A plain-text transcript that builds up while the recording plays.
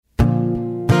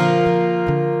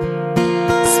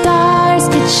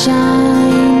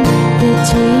shine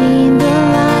between the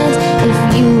lines.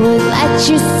 If you would let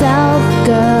yourself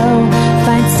go,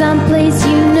 find someplace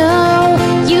you know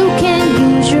you can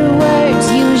use your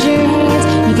words, use your hands.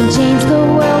 You can change the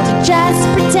world or just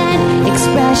pretend.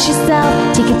 Express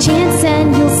yourself, take a chance,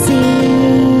 and you'll see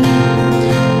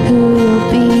who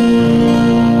you'll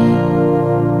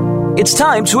be. It's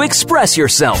time to express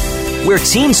yourself, where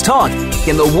teens talk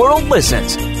and the world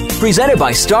listens. Presented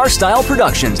by Star Style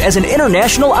Productions as an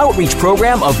international outreach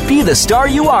program of Be the Star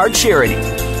You Are charity.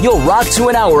 You'll rock to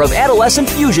an hour of adolescent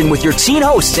fusion with your teen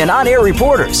hosts and on-air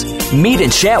reporters. Meet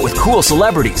and chat with cool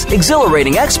celebrities,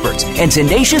 exhilarating experts, and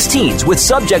tenacious teens with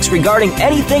subjects regarding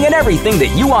anything and everything that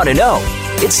you want to know.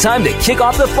 It's time to kick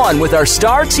off the fun with our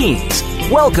star teens.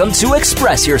 Welcome to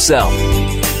Express Yourself.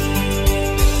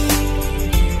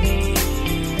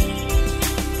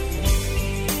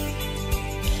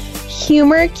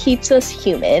 Humor keeps us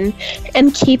human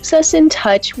and keeps us in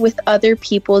touch with other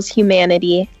people's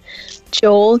humanity.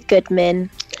 Joel Goodman.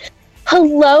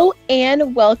 Hello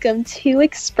and welcome to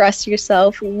Express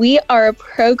Yourself. We are a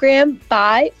program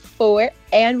by, for,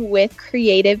 and with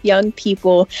creative young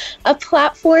people, a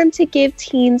platform to give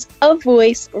teens a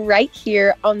voice right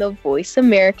here on the Voice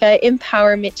America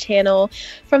Empowerment Channel.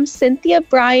 From Cynthia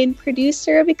Bryan,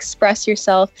 producer of Express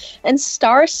Yourself, and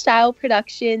Star Style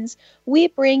Productions, we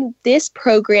bring this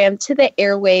program to the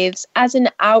airwaves as an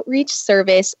outreach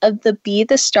service of the Be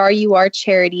the Star You Are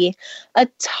charity, a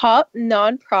top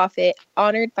nonprofit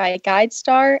honored by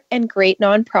GuideStar and great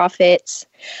nonprofits.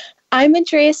 I'm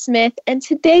Andrea Smith, and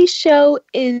today's show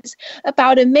is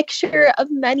about a mixture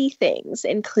of many things,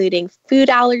 including food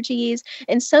allergies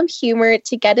and some humor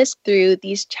to get us through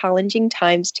these challenging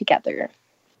times together.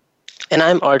 And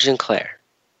I'm Arjin Claire.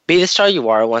 Be the Star You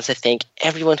Are wants to thank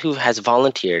everyone who has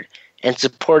volunteered and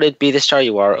supported Be the Star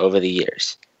You Are over the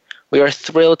years. We are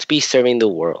thrilled to be serving the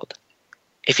world.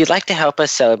 If you'd like to help us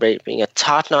celebrate being a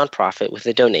top nonprofit with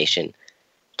a donation,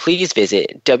 please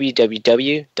visit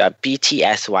www.btsya.org.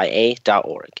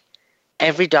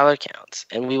 Every dollar counts,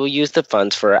 and we will use the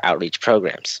funds for our outreach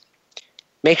programs.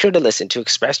 Make sure to listen to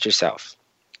Express Yourself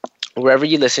wherever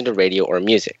you listen to radio or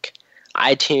music: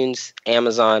 iTunes,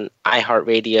 Amazon,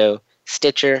 iHeartRadio,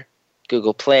 Stitcher,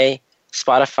 Google Play,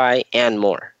 Spotify, and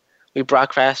more. We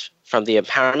broadcast from the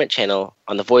Empowerment Channel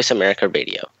on the Voice America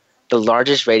Radio, the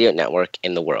largest radio network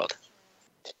in the world.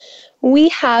 We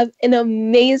have an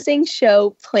amazing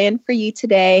show planned for you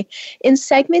today. In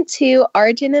segment 2,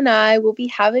 Arjin and I will be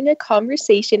having a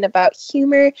conversation about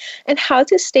humor and how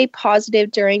to stay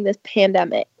positive during this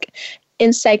pandemic.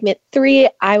 In segment 3,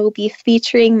 I will be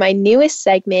featuring my newest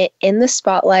segment, In the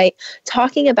Spotlight,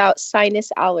 talking about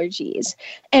sinus allergies.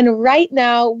 And right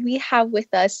now, we have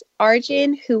with us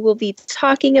Arjin, who will be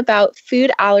talking about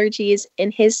food allergies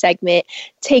in his segment.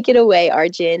 Take it away,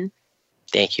 Arjin.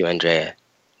 Thank you, Andrea.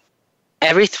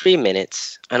 Every 3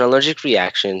 minutes, an allergic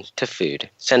reaction to food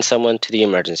sends someone to the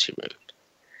emergency room.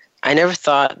 I never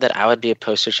thought that I would be a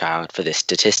poster child for this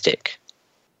statistic.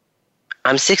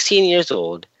 I'm 16 years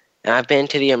old, and I've been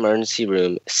to the emergency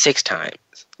room 6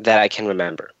 times that I can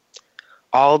remember,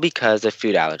 all because of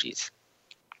food allergies.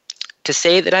 To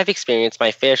say that I've experienced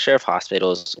my fair share of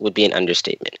hospitals would be an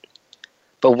understatement.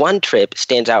 But one trip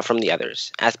stands out from the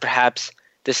others as perhaps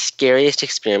the scariest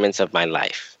experience of my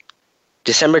life.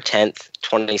 December 10th,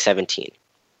 2017.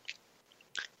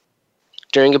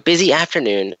 During a busy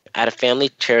afternoon at a family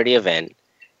charity event,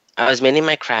 I was manning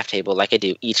my craft table like I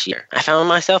do each year. I found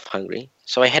myself hungry,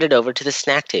 so I headed over to the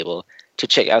snack table to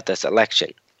check out the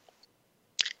selection.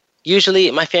 Usually,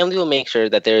 my family will make sure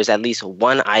that there is at least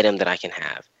one item that I can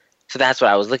have, so that's what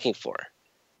I was looking for.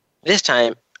 This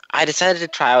time, I decided to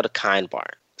try out a Kind bar,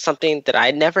 something that I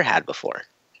had never had before.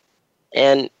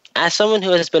 And as someone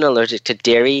who has been allergic to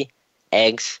dairy,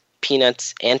 eggs,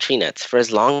 peanuts, and tree nuts for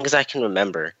as long as I can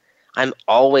remember, I'm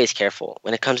always careful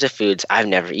when it comes to foods I've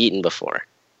never eaten before.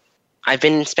 I've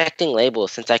been inspecting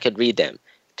labels since I could read them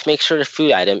to make sure the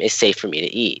food item is safe for me to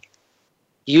eat.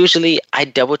 Usually, I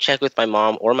double-check with my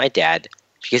mom or my dad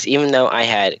because even though I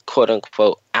had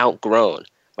quote-unquote outgrown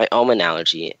my almond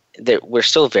allergy, we're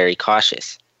still very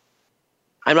cautious.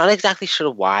 I'm not exactly sure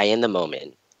why in the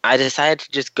moment. I decided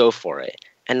to just go for it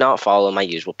and not follow my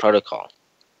usual protocol.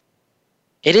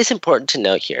 It is important to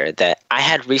note here that I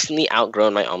had recently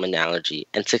outgrown my almond allergy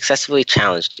and successfully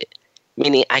challenged it,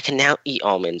 meaning I can now eat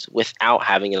almonds without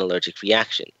having an allergic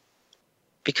reaction.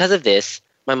 Because of this,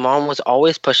 my mom was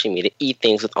always pushing me to eat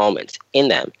things with almonds in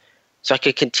them so I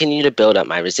could continue to build up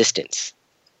my resistance.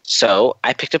 So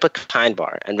I picked up a Kind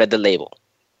bar and read the label: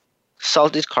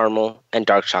 salted caramel and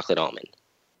dark chocolate almond.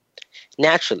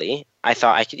 Naturally, I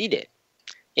thought I could eat it.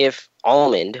 If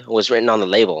almond was written on the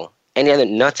label, any other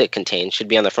nuts it contained should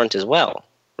be on the front as well,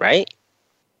 right?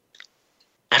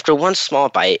 After one small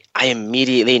bite, I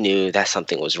immediately knew that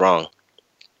something was wrong.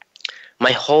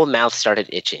 My whole mouth started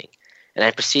itching, and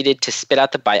I proceeded to spit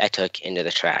out the bite I took into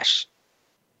the trash.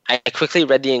 I quickly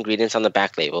read the ingredients on the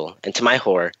back label, and to my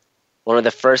horror, one of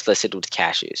the first listed was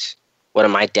cashews, one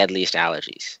of my deadliest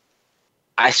allergies.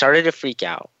 I started to freak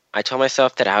out. I told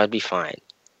myself that I would be fine,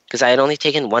 because I had only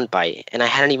taken one bite, and I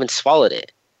hadn't even swallowed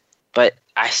it. But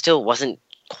I still wasn't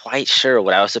quite sure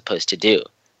what I was supposed to do.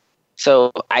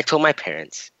 So I told my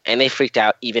parents, and they freaked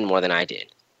out even more than I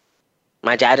did.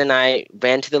 My dad and I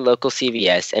ran to the local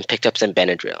CVS and picked up some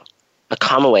Benadryl, a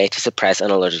common way to suppress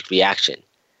an allergic reaction,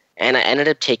 and I ended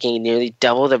up taking nearly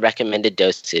double the recommended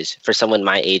doses for someone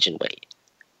my age and weight.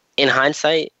 In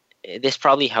hindsight, this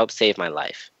probably helped save my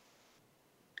life.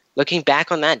 Looking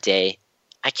back on that day,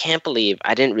 I can't believe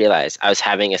I didn't realize I was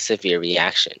having a severe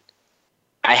reaction.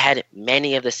 I had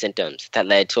many of the symptoms that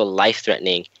led to a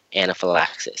life-threatening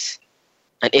anaphylaxis: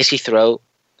 an itchy throat,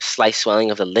 slight swelling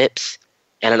of the lips,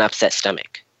 and an upset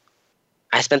stomach.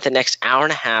 I spent the next hour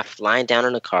and a half lying down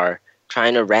in a car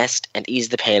trying to rest and ease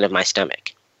the pain of my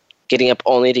stomach, getting up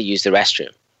only to use the restroom.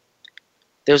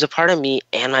 There was a part of me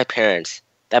and my parents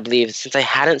that believed since I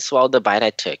hadn't swallowed the bite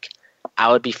I took,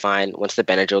 I would be fine once the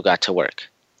Benadryl got to work.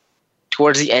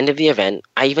 Towards the end of the event,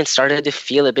 I even started to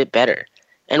feel a bit better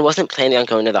and wasn't planning on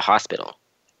going to the hospital.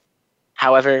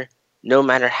 However, no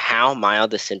matter how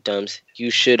mild the symptoms, you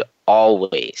should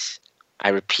always, I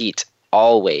repeat,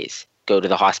 always go to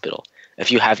the hospital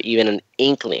if you have even an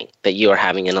inkling that you are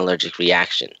having an allergic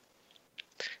reaction.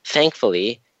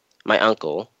 Thankfully, my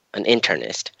uncle, an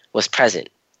internist, was present.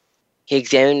 He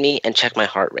examined me and checked my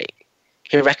heart rate.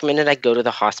 He recommended I go to the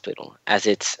hospital, as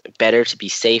it's better to be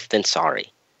safe than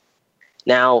sorry.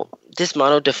 Now, this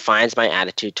motto defines my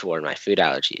attitude toward my food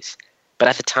allergies, but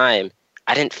at the time,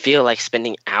 I didn't feel like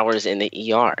spending hours in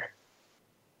the ER.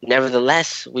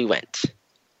 Nevertheless, we went.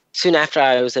 Soon after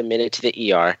I was admitted to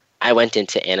the ER, I went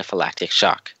into anaphylactic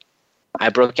shock. I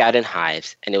broke out in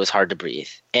hives, and it was hard to breathe,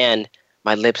 and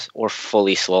my lips were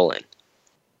fully swollen.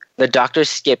 The doctors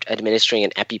skipped administering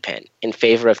an EpiPen in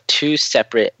favor of 2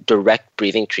 separate direct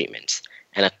breathing treatments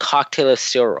and a cocktail of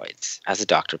steroids, as the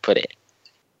doctor put it.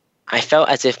 I felt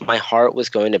as if my heart was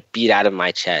going to beat out of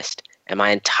my chest and my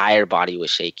entire body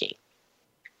was shaking.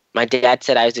 My dad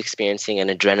said I was experiencing an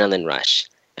adrenaline rush,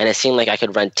 and it seemed like I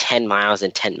could run 10 miles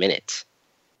in 10 minutes.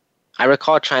 I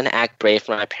recall trying to act brave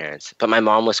for my parents, but my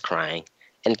mom was crying,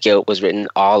 and guilt was written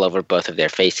all over both of their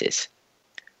faces.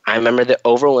 I remember the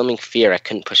overwhelming fear I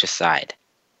couldn't push aside.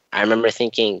 I remember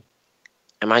thinking,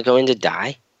 am I going to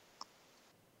die?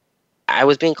 I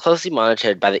was being closely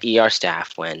monitored by the ER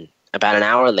staff when, about an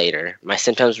hour later, my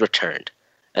symptoms returned,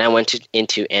 and I went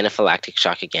into anaphylactic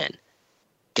shock again.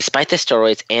 Despite the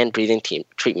steroids and breathing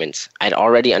treatments I'd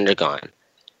already undergone,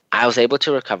 I was able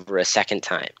to recover a second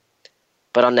time.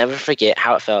 But I'll never forget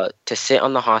how it felt to sit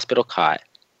on the hospital cot,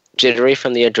 jittery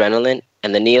from the adrenaline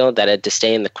and the needle that had to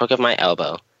stay in the crook of my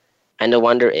elbow, and to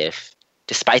wonder if,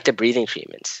 despite the breathing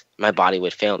treatments, my body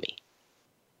would fail me.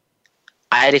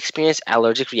 I had experienced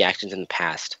allergic reactions in the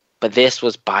past, but this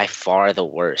was by far the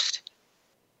worst.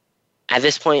 At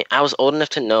this point, I was old enough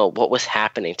to know what was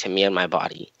happening to me and my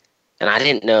body, and I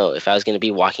didn't know if I was going to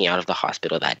be walking out of the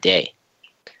hospital that day.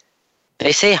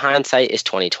 They say hindsight is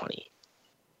 20/20.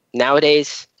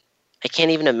 Nowadays, I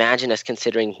can't even imagine us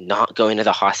considering not going to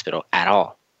the hospital at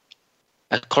all.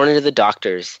 According to the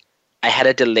doctors, I had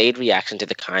a delayed reaction to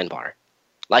the Kind bar,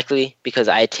 likely because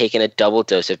I had taken a double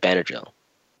dose of Benadryl,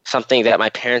 something that my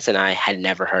parents and I had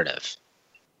never heard of.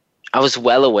 I was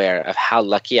well aware of how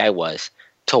lucky I was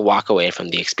to walk away from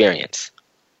the experience.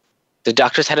 The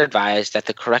doctors had advised that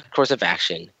the correct course of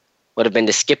action would have been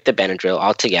to skip the Benadryl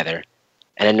altogether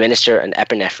and administer an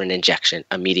epinephrine injection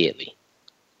immediately.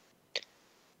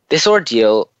 This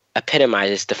ordeal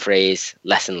epitomizes the phrase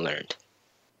lesson learned.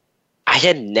 I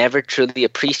had never truly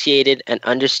appreciated and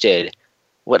understood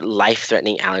what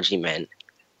life-threatening allergy meant,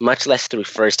 much less through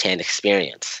first-hand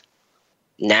experience.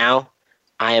 Now,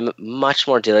 I am much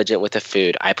more diligent with the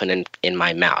food I put in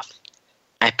my mouth.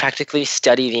 I practically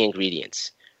study the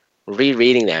ingredients,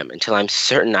 rereading them until I'm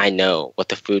certain I know what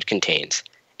the food contains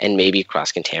and may be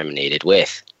cross-contaminated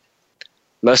with.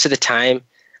 Most of the time,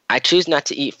 I choose not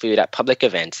to eat food at public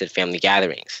events and family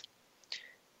gatherings.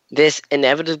 This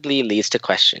inevitably leads to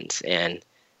questions and,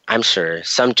 I'm sure,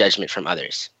 some judgment from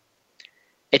others.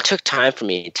 It took time for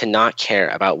me to not care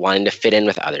about wanting to fit in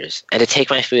with others and to take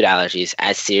my food allergies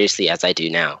as seriously as I do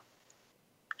now.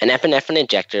 An epinephrine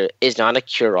injector is not a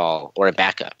cure-all or a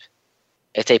backup.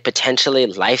 It's a potentially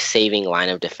life-saving line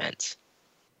of defense.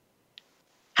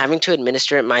 Having to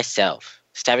administer it myself,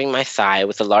 stabbing my thigh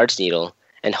with a large needle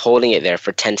and holding it there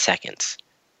for 10 seconds.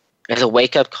 It's a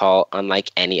wake-up call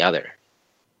unlike any other.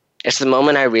 It's the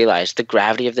moment I realized the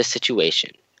gravity of the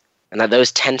situation, and that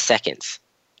those 10 seconds,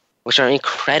 which are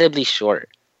incredibly short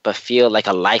but feel like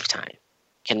a lifetime,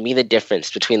 can mean the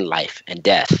difference between life and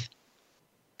death.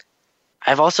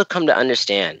 I've also come to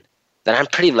understand that I'm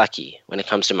pretty lucky when it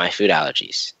comes to my food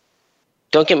allergies.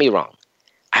 Don't get me wrong,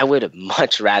 I would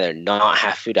much rather not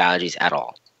have food allergies at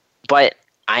all, but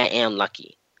I am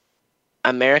lucky.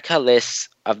 America lists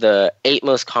of the 8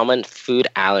 most common food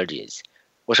allergies,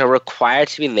 which are required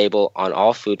to be labeled on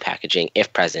all food packaging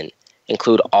if present,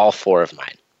 include all 4 of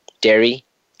mine: dairy,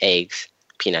 eggs,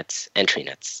 peanuts, and tree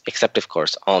nuts, except of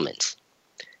course almonds.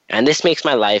 And this makes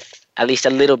my life at least a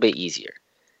little bit easier,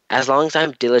 as long as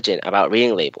I'm diligent about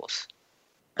reading labels.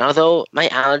 And although my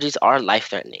allergies are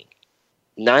life-threatening,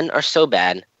 none are so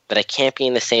bad that I can't be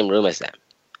in the same room as them,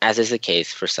 as is the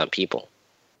case for some people.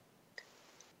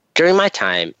 During my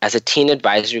time as a teen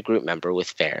advisory group member with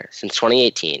FAIR since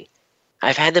 2018,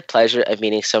 I've had the pleasure of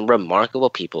meeting some remarkable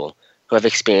people who have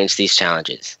experienced these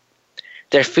challenges.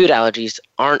 Their food allergies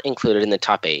aren't included in the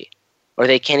top 8, or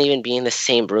they can't even be in the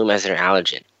same room as their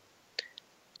allergen.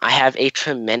 I have a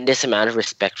tremendous amount of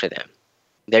respect for them,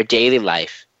 their daily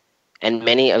life, and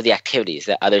many of the activities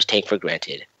that others take for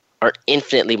granted are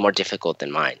infinitely more difficult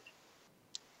than mine.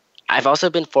 I've also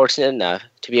been fortunate enough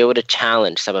to be able to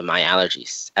challenge some of my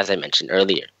allergies, as I mentioned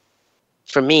earlier.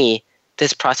 For me,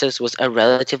 this process was a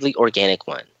relatively organic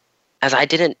one, as I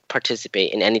didn't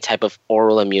participate in any type of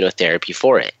oral immunotherapy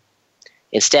for it.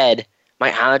 Instead,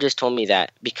 my allergist told me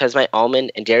that because my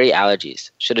almond and dairy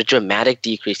allergies showed a dramatic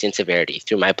decrease in severity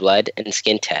through my blood and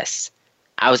skin tests,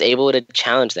 I was able to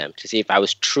challenge them to see if I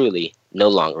was truly no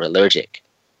longer allergic.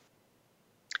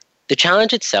 The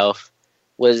challenge itself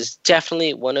was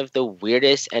definitely one of the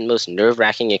weirdest and most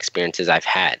nerve-wracking experiences I've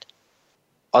had.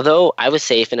 Although I was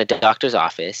safe in a doctor's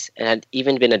office and had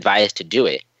even been advised to do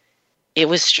it, it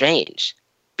was strange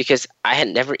because I had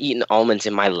never eaten almonds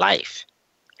in my life.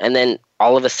 And then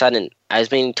all of a sudden, I was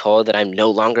being told that I'm no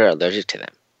longer allergic to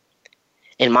them.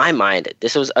 In my mind,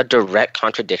 this was a direct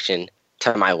contradiction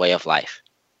to my way of life.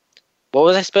 What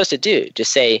was I supposed to do?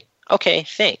 Just say, okay,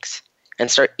 thanks,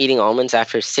 and start eating almonds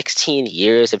after 16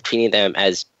 years of treating them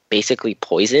as basically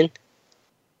poison?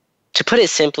 To put it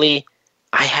simply,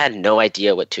 I had no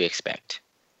idea what to expect.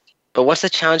 But once the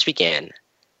challenge began,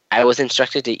 I was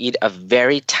instructed to eat a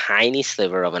very tiny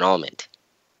sliver of an almond.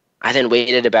 I then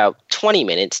waited about 20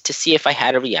 minutes to see if I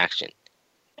had a reaction.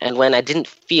 And when I didn't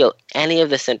feel any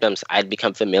of the symptoms I'd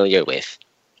become familiar with,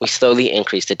 we slowly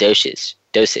increased the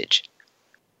dosage.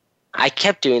 I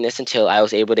kept doing this until I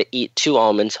was able to eat 2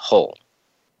 almonds whole,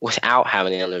 without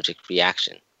having an allergic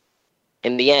reaction.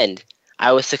 In the end,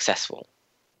 I was successful,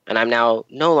 and I'm now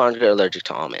no longer allergic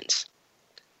to almonds.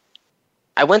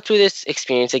 I went through this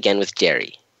experience again with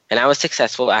dairy, and I was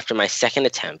successful after my second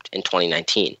attempt in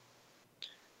 2019.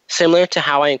 Similar to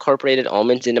how I incorporated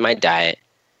almonds into my diet,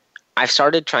 I've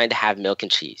started trying to have milk and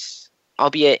cheese,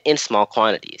 albeit in small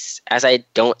quantities, as I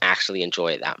don't actually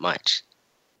enjoy it that much.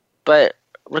 But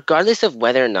regardless of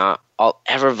whether or not I'll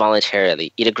ever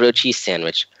voluntarily eat a grilled cheese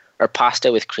sandwich or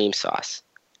pasta with cream sauce,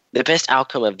 the best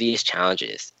outcome of these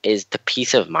challenges is the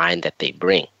peace of mind that they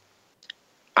bring.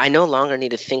 I no longer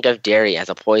need to think of dairy as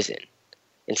a poison.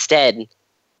 Instead,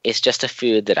 it's just a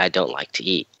food that I don't like to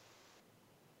eat.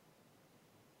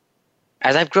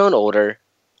 As I've grown older,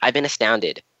 I've been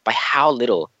astounded by how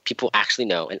little people actually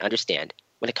know and understand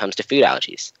when it comes to food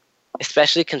allergies,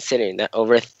 especially considering that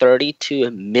over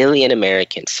 32 million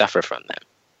Americans suffer from them.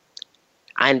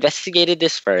 I investigated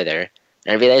this further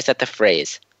and realized that the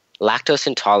phrase lactose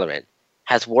intolerant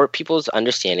has warped people's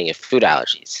understanding of food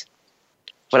allergies.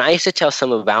 When I used to tell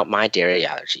someone about my dairy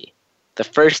allergy, the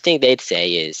first thing they'd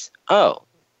say is, "Oh,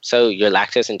 so you're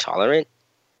lactose intolerant?"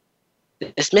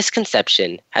 This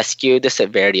misconception has skewed the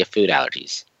severity of food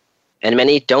allergies, and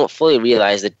many don't fully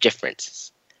realize the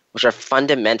differences, which are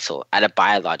fundamental at a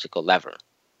biological level.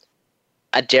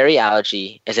 A dairy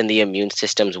allergy is in the immune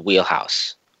system's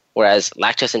wheelhouse, whereas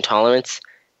lactose intolerance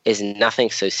is nothing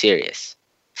so serious,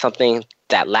 something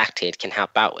that lactate can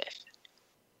help out with.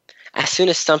 As soon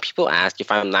as some people ask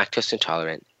if I'm lactose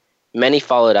intolerant, many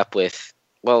followed up with,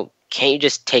 "Well, can't you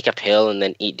just take a pill and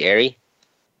then eat dairy?"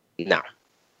 No,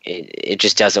 it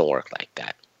just doesn't work like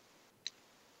that.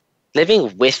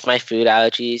 Living with my food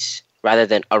allergies rather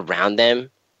than around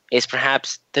them is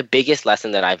perhaps the biggest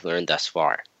lesson that I've learned thus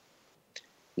far.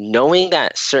 Knowing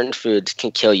that certain foods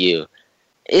can kill you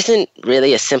isn't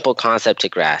really a simple concept to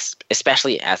grasp,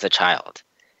 especially as a child,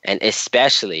 and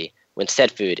especially when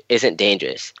said food isn't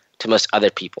dangerous to most other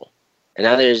people, and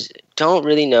others don't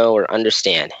really know or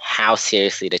understand how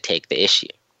seriously to take the issue.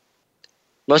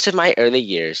 Most of my early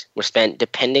years were spent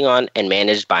depending on and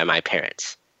managed by my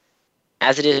parents,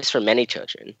 as it is for many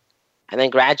children, and then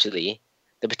gradually,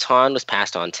 the baton was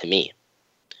passed on to me.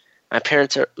 My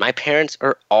parents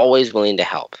are always willing to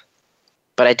help,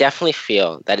 but I definitely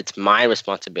feel that it's my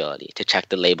responsibility to check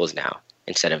the labels now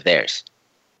instead of theirs.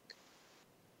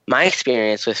 My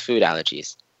experience with food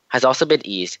allergies has also been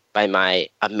eased by my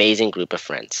amazing group of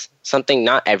friends, something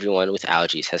not everyone with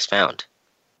allergies has found.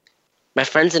 My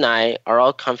friends and I are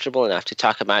all comfortable enough to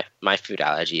talk about my food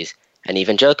allergies and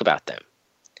even joke about them.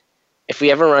 If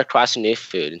we ever run across a new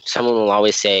food, someone will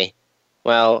always say,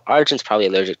 well, Arjin's probably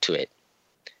allergic to it.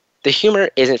 The humor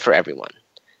isn't for everyone.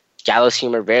 Gallows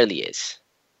humor rarely is.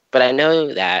 But I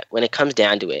know that when it comes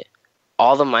down to it,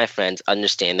 all of my friends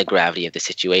understand the gravity of the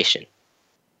situation.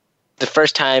 The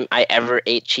first time I ever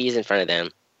ate cheese in front of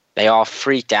them, they all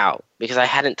freaked out because I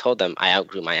hadn't told them I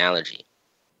outgrew my allergy.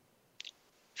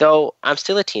 Though I'm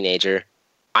still a teenager,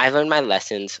 I learned my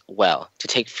lessons well to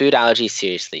take food allergies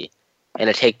seriously and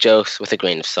to take jokes with a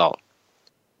grain of salt.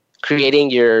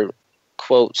 Creating your,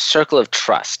 quote, circle of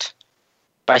trust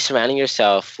by surrounding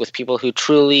yourself with people who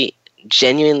truly,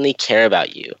 genuinely care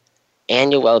about you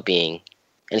and your well-being,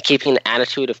 and keeping an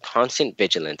attitude of constant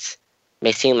vigilance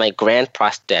may seem like grand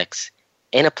prospects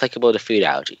inapplicable to food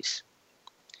allergies.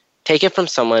 Take it from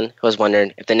someone who has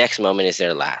wondered if the next moment is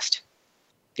their last.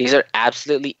 These are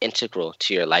absolutely integral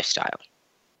to your lifestyle.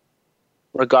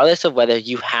 Regardless of whether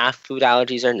you have food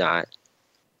allergies or not,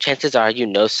 chances are you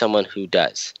know someone who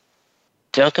does.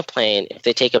 Don't complain if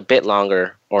they take a bit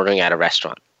longer ordering at a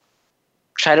restaurant.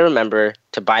 Try to remember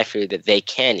to buy food that they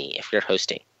can eat if you're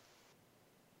hosting.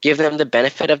 Give them the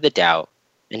benefit of the doubt,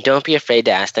 and don't be afraid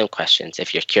to ask them questions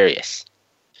if you're curious.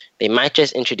 They might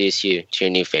just introduce you to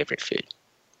your new favorite food.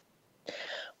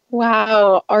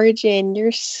 Wow, Arjin,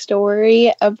 your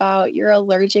story about your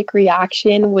allergic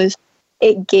reaction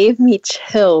it gave me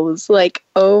chills. Like,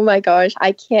 oh my gosh,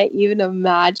 I can't even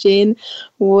imagine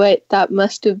what that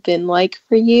must have been like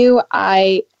for you.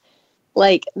 I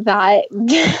was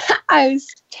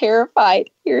terrified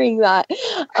hearing that.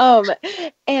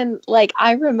 And like,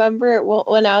 I remember,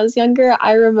 when I was younger,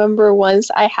 I remember once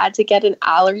I had to get an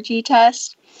allergy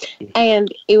test,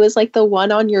 and it was like the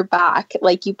one on your back.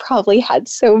 Like, you probably had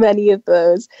so many of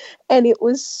those, and it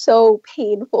was so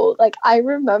painful. Like, I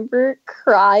remember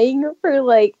crying for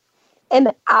like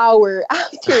an hour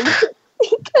after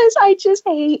because I just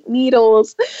hate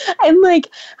needles. And like,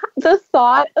 the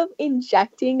thought of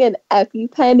injecting an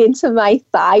EpiPen into my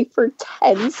thigh for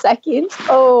 10 seconds,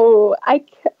 I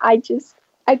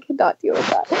could not deal with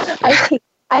that.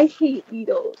 I hate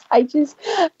needles.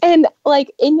 And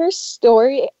like, in your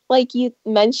story, like, you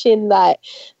mentioned that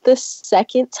the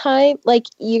second time, like,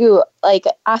 you, like,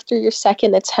 after your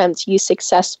second attempt, you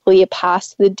successfully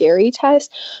passed the dairy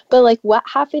test. But like, what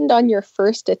happened on your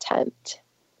first attempt?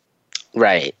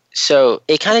 Right. So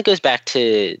it kind of goes back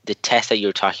to the test that you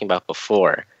were talking about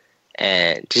before.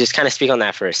 And to just kind of speak on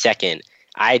that for a second,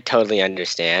 I totally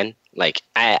understand. Like,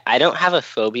 I don't have a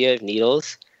phobia of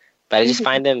needles, but I just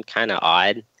find them kind of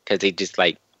odd because they just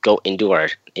like go into our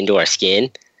skin.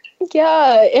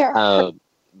 Yeah.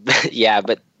 Yeah,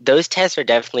 but those tests are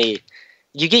definitely,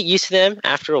 you get used to them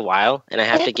after a while, and I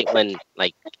have to get one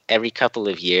like every couple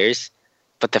of years.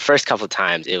 But the first couple of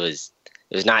times it was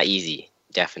not easy,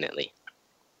 definitely.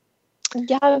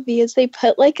 Yeah, because they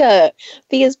put you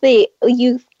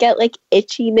get like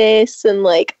itchiness and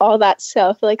like all that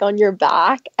stuff like on your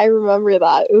back. I remember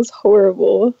that. It was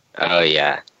horrible. Oh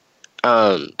yeah.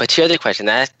 But to your other question,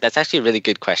 that's actually a really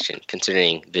good question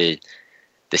considering the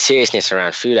seriousness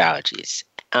around food allergies.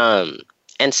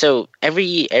 And so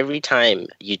every time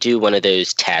you do one of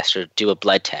those tests or do a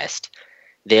blood test,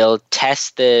 they'll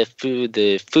test the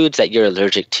foods that you're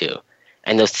allergic to.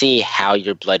 And they'll see how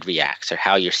your blood reacts or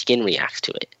how your skin reacts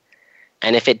to it.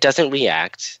 And if it doesn't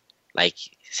react, like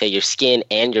say your skin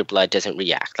and your blood doesn't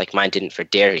react, like mine didn't for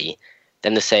dairy,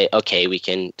 then they'll say, okay, we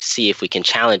can see if we can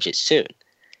challenge it soon.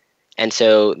 And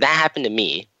so that happened to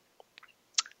me.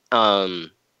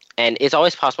 And it's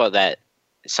always possible that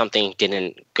something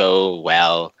didn't go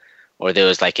well, or there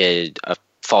was like a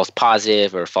false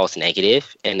positive or a false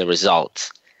negative in the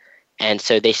results. And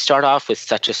so they start off with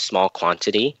such a small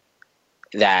quantity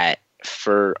that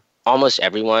for almost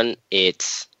everyone,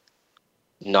 it's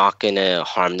not going to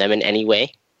harm them in any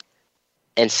way.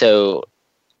 And so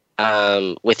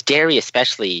with dairy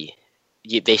especially,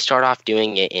 they start off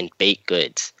doing it in baked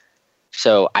goods.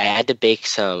 So I had to bake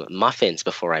some muffins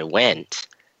before I went,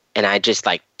 and I just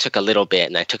like took a little bit,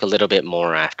 and I took a little bit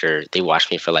more after they watched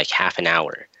me for like half an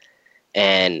hour.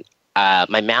 and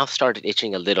my mouth started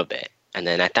itching a little bit. And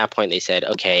then at that point they said,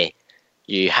 okay,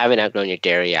 you haven't outgrown your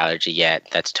dairy allergy yet.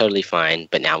 That's totally fine,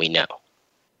 but now we know.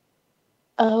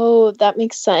 Oh, that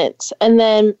makes sense. And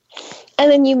then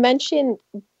you mentioned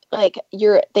like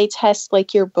they test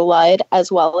like your blood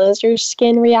as well as your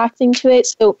skin reacting to it.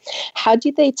 So how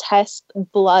do they test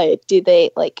blood? Do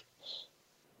they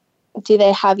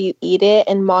have you eat it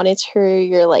and monitor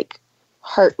your like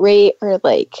heart rate, or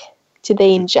like do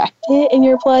they inject it in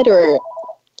your blood, or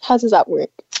how does that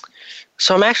work?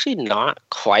 So I'm actually not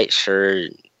quite sure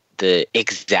the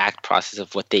exact process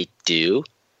of what they do,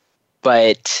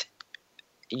 but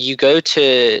you go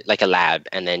to like a lab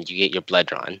and then you get your blood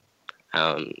drawn,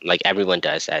 like everyone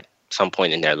does at some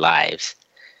point in their lives.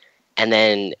 And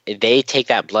then they take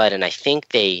that blood and I think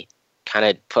they kind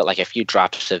of put like a few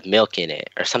drops of milk in it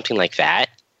or something like that.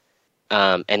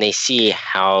 And they see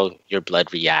how your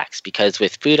blood reacts, because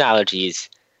with food allergies,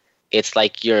 it's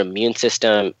like your immune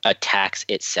system attacks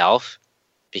itself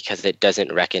because it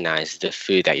doesn't recognize the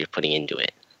food that you're putting into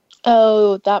it.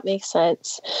 Oh, that makes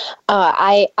sense.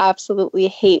 I absolutely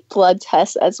hate blood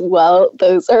tests as well.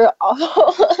 Those are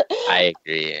awful. I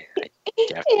agree.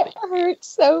 It hurts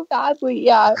so badly,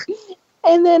 yeah.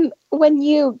 And then when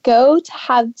you go to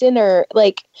have dinner,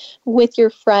 like with your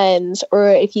friends, or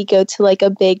if you go to like a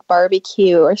big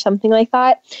barbecue or something like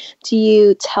that, do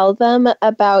you tell them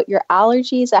about your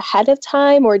allergies ahead of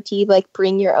time, or do you like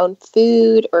bring your own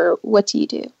food, or what do you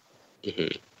do?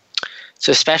 Mm-hmm.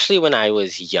 So especially when I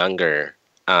was younger,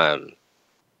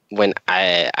 when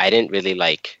I didn't really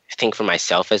like think for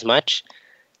myself as much,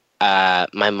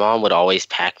 my mom would always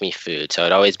pack me food. So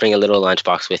I'd always bring a little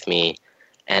lunchbox with me,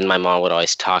 and my mom would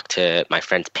always talk to my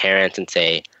friend's parents and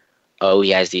say, oh, he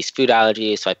has these food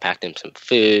allergies, so I packed him some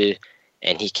food,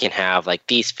 and he can have like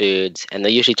these foods. And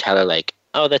they'll usually tell her like,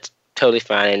 oh, that's totally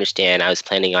fine, I understand. I was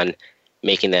planning on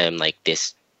making them like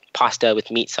this pasta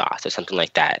with meat sauce or something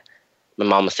like that. My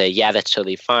mom will say, yeah, that's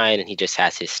totally fine, and he just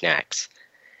has his snacks.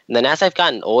 And then as I've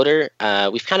gotten older,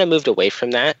 we've kind of moved away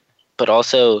from that, but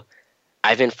also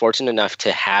I've been fortunate enough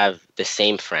to have the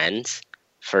same friends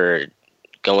for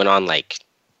going on like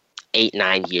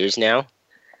 8-9 years now.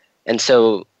 And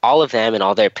so all of them and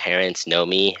all their parents know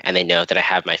me, and they know that I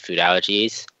have my food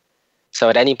allergies. So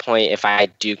at any point, if I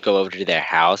do go over to their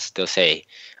house, they'll say,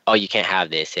 oh, you can't have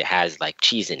this, it has like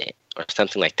cheese in it or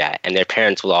something like that. And their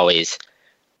parents will always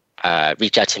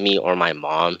reach out to me or my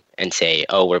mom and say,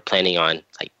 oh, we're planning on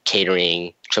like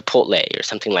catering Chipotle or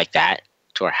something like that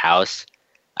to our house,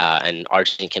 and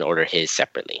Arjin can order his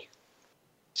separately.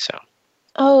 So.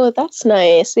 Oh, that's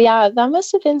nice. Yeah, that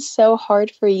must have been so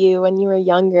hard for you when you were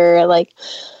younger. Like,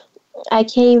 I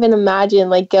can't even imagine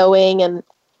like going and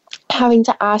having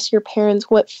to ask your parents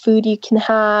what food you can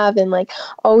have, and like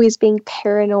always being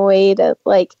paranoid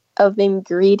of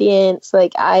ingredients.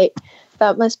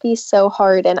 That must be so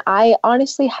hard. And I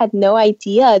honestly had no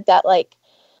idea that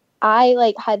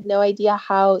I had no idea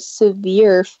how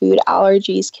severe food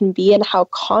allergies can be and how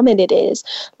common it is.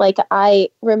 Like, I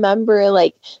remember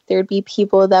there'd be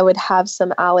people that would have some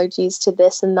allergies to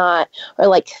this and that, or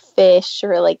like fish,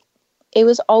 or like it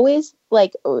was always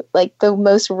like the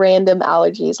most random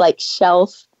allergies, like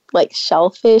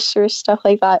shellfish or stuff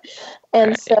like that.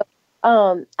 And so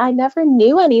I never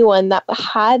knew anyone that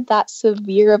had that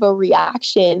severe of a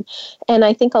reaction. And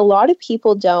I think a lot of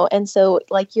people don't. And so,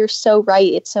 you're so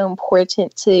right. It's so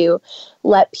important to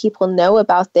let people know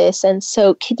about this. And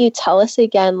so could you tell us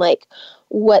again,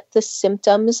 what the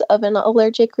symptoms of an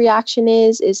allergic reaction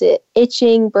is? Is it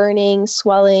itching, burning,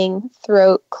 swelling,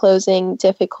 throat closing,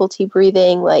 difficulty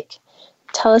breathing?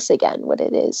 Tell us again what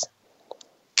it is.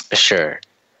 Sure.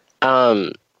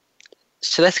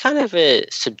 So that's kind of a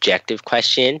subjective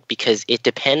question because it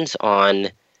depends on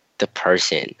the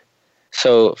person.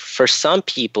 So for some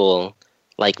people,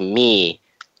 like me,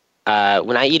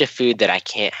 when I eat a food that I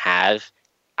can't have,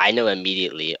 I know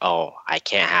immediately, oh, I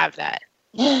can't have that.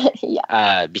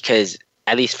 Yeah. Because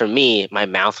at least for me, my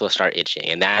mouth will start itching.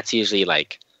 And that's usually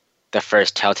the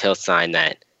first telltale sign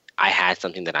that I had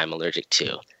something that I'm allergic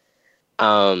to.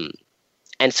 And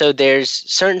so there's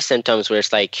certain symptoms where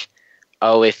it's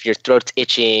oh, if your throat's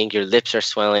itching, your lips are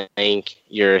swelling,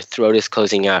 your throat is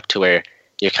closing up to where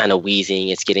you're kind of wheezing,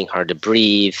 it's getting hard to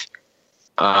breathe,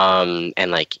 and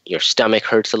your stomach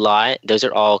hurts a lot. Those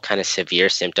are all kind of severe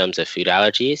symptoms of food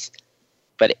allergies.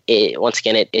 But once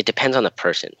again, it depends on the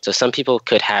person. So some people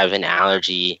could have an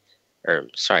allergy, or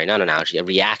sorry, not an allergy, a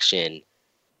reaction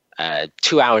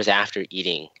 2 hours after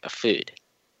eating a food.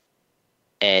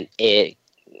 And it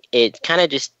kind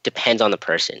of just depends on the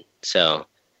person. So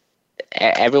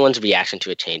everyone's reaction to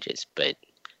it changes, but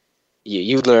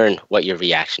you learn what your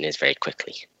reaction is very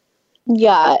quickly.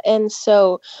 Yeah, and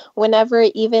so whenever,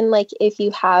 even like if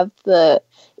you have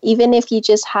even if you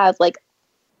just have like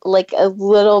a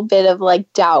little bit of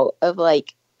like doubt of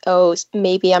like, oh,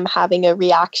 maybe I'm having a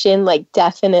reaction, like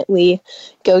definitely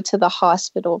go to the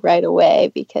hospital right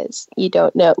away, because you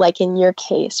don't know, like in your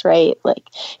case, right? Like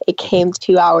it came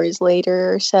 2 hours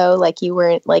later or so, like you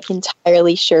weren't like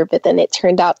entirely sure, but then it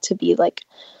turned out to be like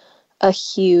a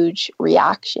huge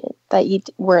reaction that you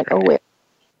weren't aware.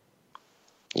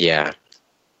 Yeah.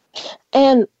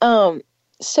 And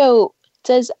so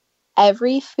does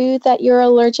every food that you're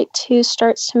allergic to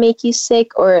starts to make you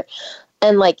sick,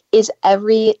 and like is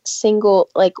every single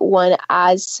like one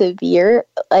as severe,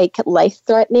 like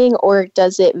life-threatening, or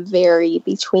does it vary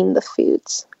between the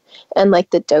foods and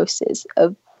like the doses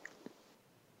of?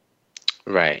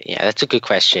 Right. Yeah, that's a good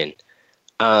question.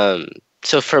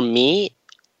 So for me,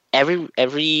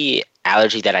 every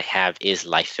allergy that I have is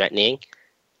life-threatening,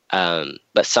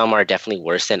 but some are definitely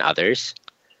worse than others.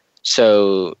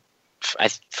 So,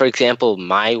 for example,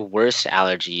 my worst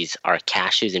allergies are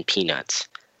cashews and peanuts,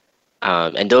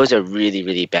 and those are really,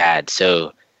 really bad.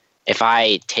 So if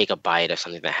I take a bite of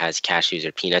something that has cashews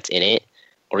or peanuts in it,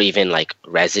 or even like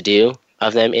residue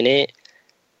of them in it,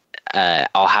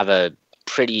 I'll have a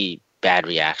pretty bad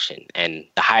reaction. And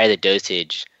the higher the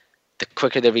dosage, the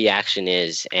quicker the reaction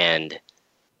is, and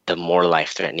the more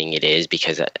life-threatening it is,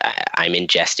 because I'm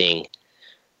ingesting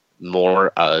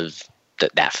more of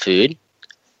that food.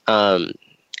 And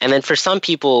then for some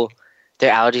people,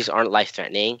 their allergies aren't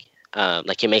life-threatening.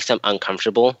 Like it makes them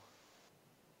uncomfortable.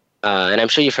 And I'm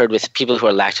sure you've heard with people who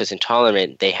are lactose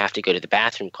intolerant, they have to go to the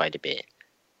bathroom quite a bit.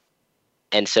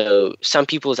 And so some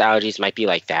people's allergies might be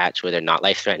like that, where they're not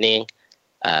life-threatening.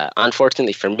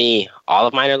 Unfortunately for me, all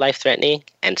of mine are life-threatening,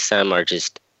 and some are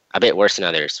just a bit worse than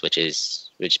others,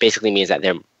 which basically means that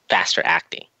they're faster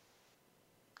acting.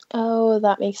 Oh,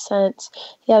 that makes sense.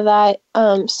 Yeah, that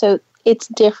so it's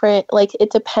different, like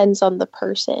it depends on the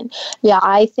person. Yeah,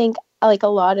 I think like a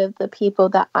lot of the people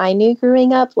that I knew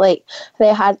growing up, like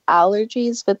they had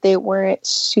allergies, but they weren't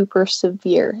super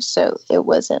severe. So it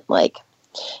wasn't like,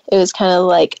 it was kind of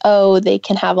like, oh, they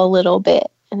can have a little bit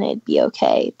and it'd be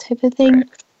okay type of thing.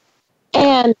 Right.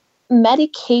 And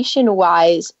medication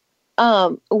wise,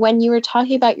 when you were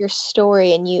talking about your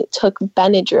story and you took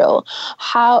Benadryl,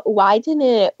 why didn't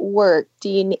it work?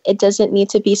 It doesn't need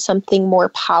to be something more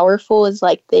powerful? Is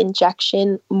like the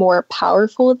injection more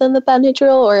powerful than the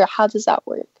Benadryl, or how does that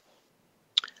work?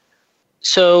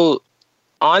 So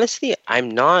honestly, I'm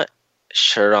not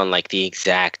sure on like the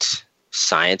exact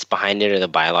science behind it or the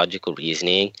biological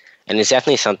reasoning. And it's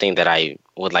definitely something that I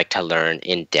would like to learn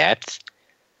in depth.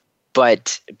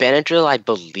 But Benadryl, I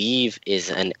believe, is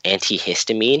an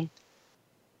antihistamine.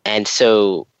 And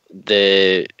so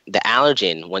the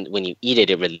Allergen, when you eat it,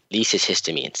 it releases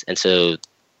histamines. And so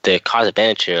the cause of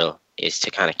Benadryl is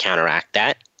to kind of counteract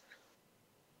that.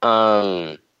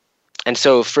 And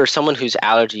so for someone whose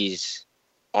allergies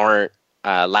aren't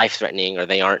life-threatening, or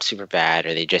they aren't super bad,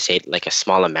 or they just ate like a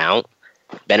small amount,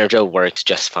 Benadryl works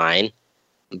just fine.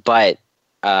 But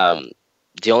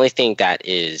the only thing that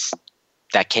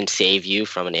can save you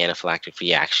from an anaphylactic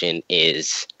reaction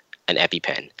is an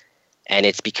EpiPen. And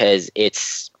it's because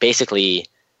it's basically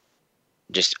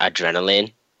just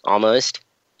adrenaline almost,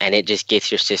 and it just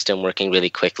gets your system working really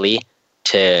quickly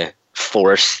to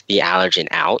force the allergen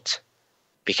out.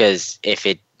 Because if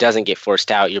it doesn't get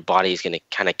forced out, your body is going to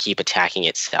kind of keep attacking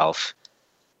itself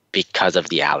because of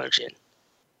the allergen.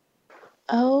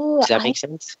 Oh, does that make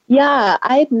sense? Yeah,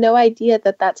 I had no idea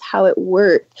that that's how it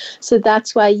worked. So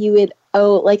that's why you would,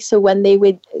 so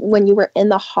when you were in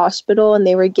the hospital and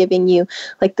they were giving you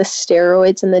like the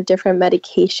steroids and the different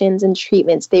medications and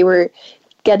treatments, they were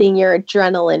getting your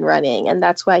adrenaline running, and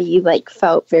that's why you like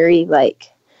felt very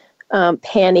like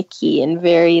panicky and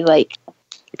very like,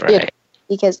 right.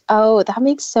 Because that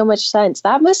makes so much sense.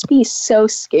 That must be so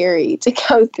scary to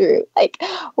go through. Like,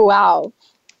 wow.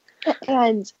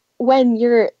 And when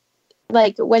your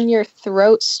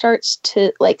throat starts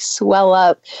to like swell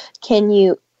up, can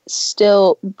you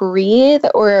still breathe,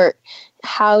 or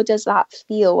how does that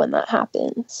feel when that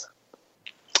happens?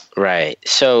 Right.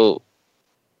 So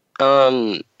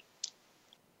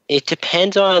it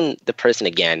depends on the person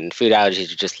again. Food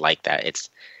allergies are just like that.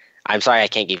 I'm sorry I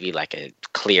can't give you like a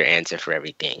clear answer for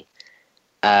everything.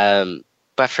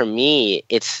 But for me,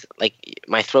 it's like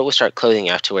my throat will start closing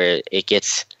up to where it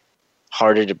gets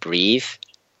harder to breathe.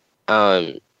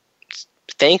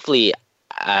 Thankfully,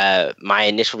 my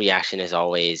initial reaction is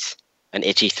always an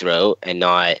itchy throat and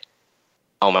not,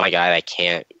 oh my God, I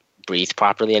can't breathe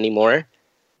properly anymore.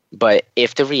 But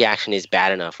if the reaction is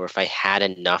bad enough, or if I had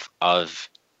enough of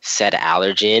said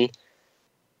allergen,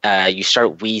 you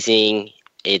start wheezing,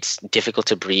 it's difficult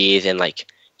to breathe, and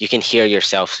like you can hear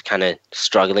yourself kind of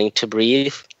struggling to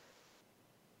breathe.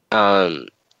 And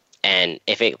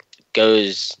if it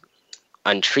goes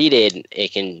untreated,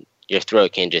 your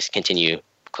throat can just continue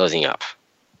closing up.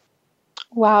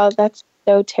 Wow, that's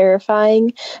so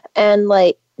terrifying. And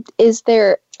like, is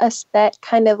there a set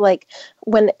kind of like,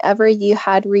 whenever you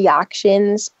had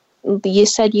reactions, you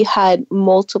said you had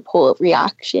multiple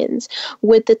reactions,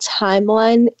 would the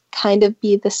timeline kind of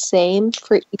be the same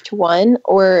for each one,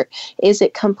 or is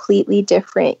it completely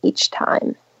different each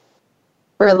time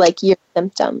for like your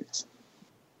symptoms?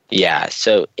 Yeah,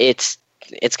 so it's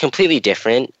completely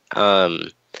different.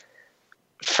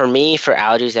 For me, for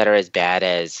allergies that are as bad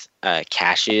as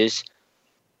cashews,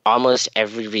 almost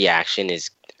every reaction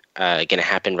is going to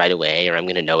happen right away, or I'm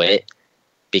going to know it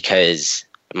because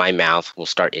my mouth will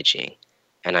start itching.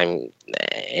 And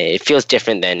it feels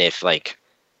different than if like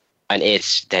an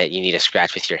itch that you need to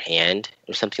scratch with your hand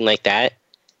or something like that.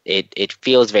 It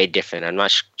feels very different. I'm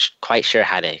not quite sure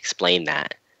how to explain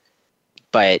that.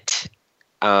 But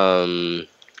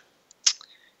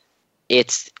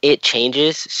it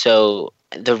changes. So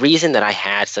the reason that I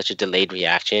had such a delayed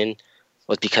reaction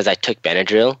was because I took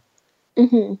Benadryl.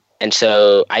 Mm-hmm. And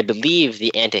so I believe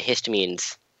the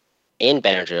antihistamines in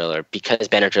Benadryl, or because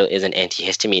Benadryl is an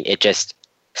antihistamine, it just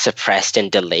suppressed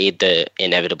and delayed the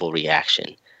inevitable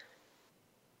reaction.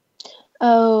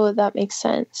 Oh, that makes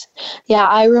sense. Yeah,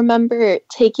 I remember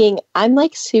I'm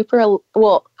like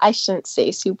I shouldn't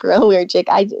say super allergic.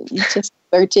 I'm just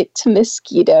allergic to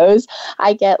mosquitoes.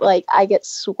 I get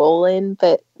swollen,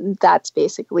 but that's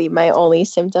basically my only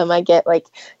symptom. I get like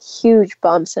huge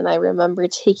bumps, and I remember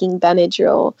taking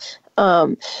Benadryl.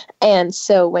 And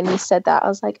so when you said that, I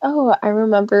was like, oh, I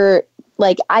remember,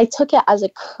 like, I took it as a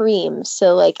cream.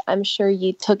 So like, I'm sure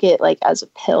you took it like as a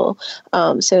pill.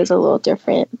 So it was a little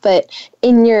different, but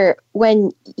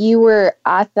when you were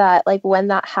at that, like when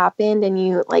that happened and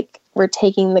you like were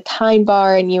taking the Kind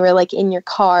bar and you were like in your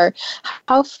car,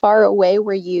 how far away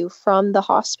were you from the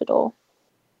hospital?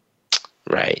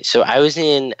 Right. So I was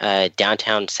in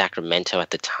downtown Sacramento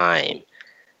at the time.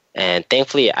 And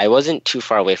thankfully, I wasn't too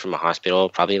far away from a hospital,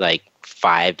 probably like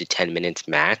 5 to 10 minutes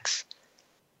max.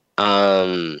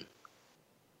 So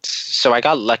I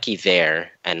got lucky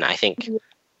there. And I think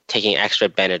taking extra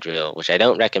Benadryl, which I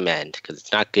don't recommend because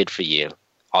it's not good for you,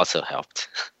 also helped.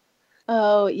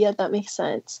 Oh, yeah, that makes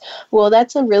sense. Well,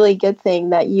 that's a really good thing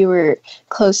that you were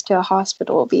close to a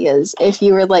hospital, because if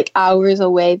you were like hours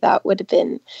away, that would have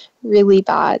been really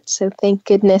bad. So thank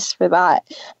goodness for that.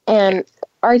 And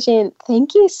Arjin,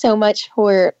 thank you so much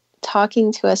for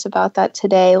talking to us about that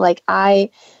today. Like, I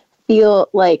feel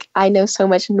like I know so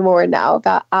much more now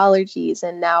about allergies,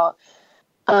 and now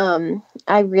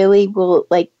I really will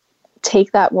like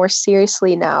take that more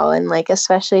seriously now. And like,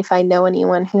 especially if I know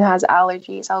anyone who has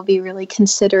allergies, I'll be really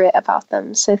considerate about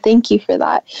them. So thank you for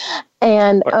that.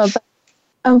 And but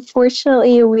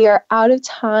unfortunately, we are out of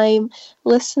time.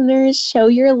 Listeners, show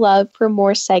your love for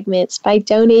more segments by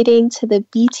donating to the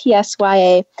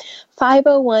BTSYA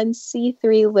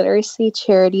 501c3 literacy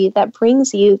charity that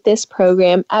brings you this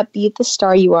program at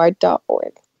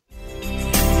BeTheStarYouAre.org.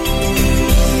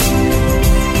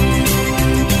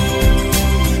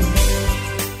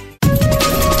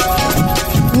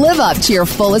 Live up to your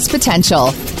fullest potential.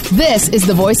 This is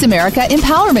the Voice America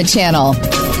Empowerment Channel.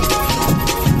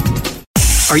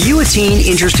 Are you a teen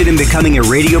interested in becoming a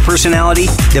radio personality?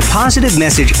 The Positive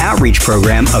Message Outreach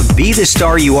Program of Be the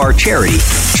Star You Are charity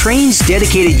trains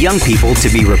dedicated young people to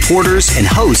be reporters and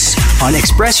hosts on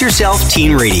Express Yourself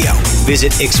Teen Radio.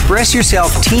 Visit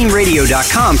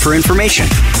ExpressYourselfTeenRadio.com for information.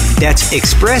 That's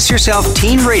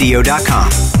ExpressYourselfTeenRadio.com.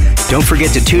 Don't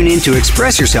forget to tune in to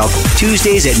Express Yourself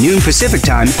Tuesdays at noon Pacific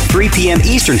Time, 3 p.m.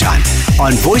 Eastern Time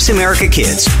on Voice America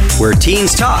Kids, where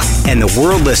teens talk and the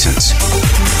world listens.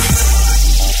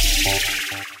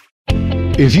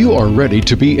 If you are ready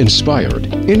to be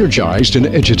inspired, energized, and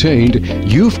edutained,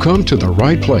 you've come to the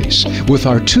right place with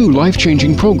our 2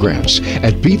 life-changing programs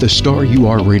at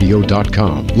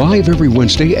BeTheStarYouAreRadio.com. Live every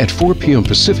Wednesday at 4 p.m.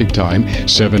 Pacific Time,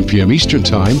 7 p.m. Eastern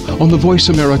Time on the Voice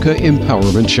America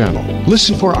Empowerment Channel.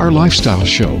 Listen for our lifestyle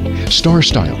show, Star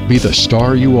Style, Be the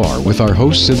Star You Are, with our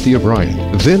host Cynthia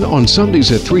Bryan. Then on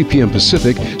Sundays at 3 p.m.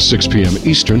 Pacific, 6 p.m.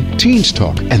 Eastern, Teens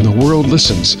Talk and the World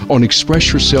Listens on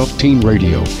Express Yourself Teen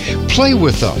Radio. Play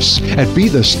with us at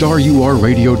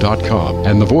BeTheStarYouAreRadio.com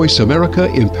and the Voice America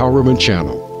Empowerment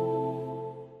Channel.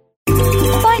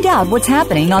 Find out out what's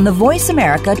happening on the Voice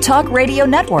America Talk Radio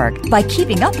Network by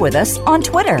keeping up with us on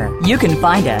Twitter. You can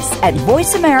find us at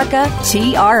Voice America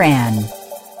TRN.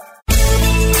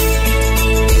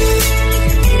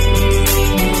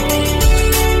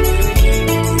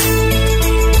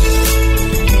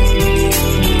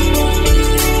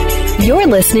 You're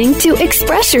listening to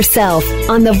Express Yourself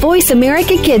on the Voice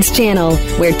America Kids channel,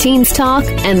 where teens talk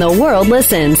and the world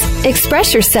listens.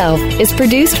 Express Yourself is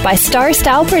produced by Star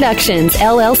Style Productions,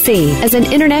 LLC, as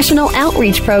an international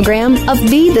outreach program of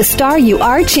Be the Star You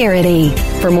Are charity.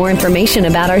 For more information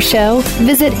about our show,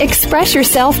 visit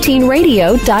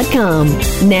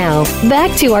expressyourselfteenradio.com. Now,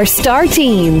 back to our star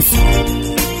teens.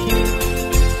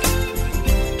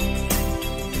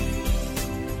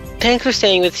 Thanks for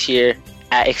staying with us here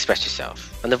at Express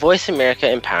Yourself on the Voice America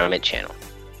Empowerment Channel.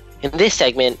 In this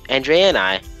segment, Andrea and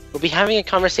I will be having a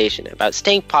conversation about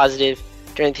staying positive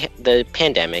during the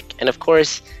pandemic and, of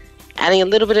course, adding a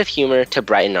little bit of humor to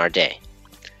brighten our day.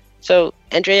 So,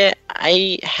 Andrea,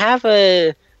 I have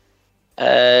a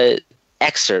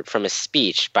excerpt from a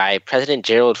speech by President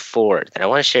Gerald Ford that I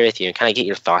want to share with you and kind of get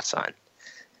your thoughts on.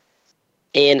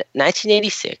 In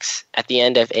 1986, at the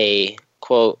end of a,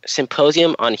 quote,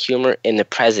 symposium on humor in the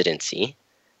presidency,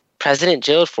 President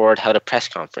Gerald Ford held a press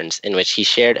conference in which he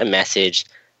shared a message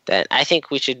that I think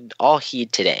we should all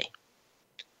heed today.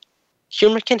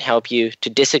 Humor can help you to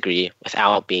disagree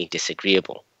without being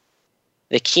disagreeable.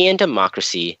 The key in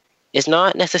democracy is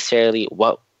not necessarily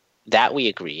that we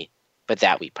agree, but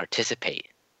that we participate.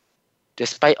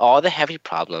 Despite all the heavy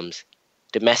problems,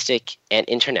 domestic and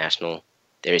international,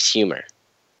 there is humor.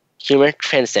 Humor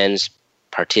transcends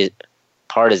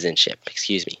partisanship.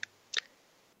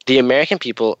 The American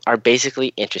people are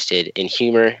basically interested in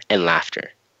humor and laughter,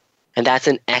 and that's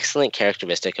an excellent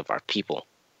characteristic of our people.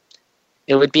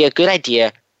 It would be a good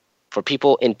idea for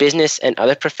people in business and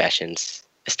other professions,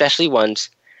 especially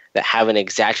ones that have an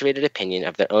exaggerated opinion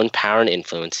of their own power and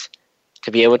influence,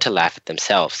 to be able to laugh at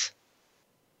themselves.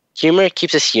 Humor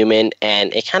keeps us human,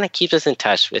 and it kind of keeps us in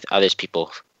touch with other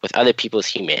people's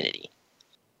humanity.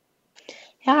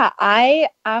 Yeah, I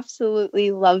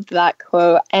absolutely loved that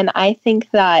quote. And I think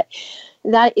that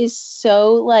is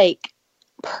so,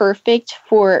 perfect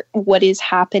for what is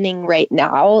happening right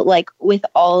now, with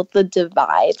all the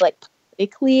divide,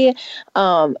 politically,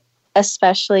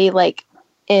 especially,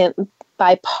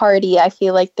 by party. I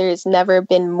feel like there's never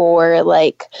been more,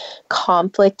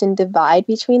 conflict and divide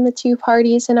between the two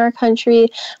parties in our country.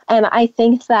 And I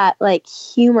think that,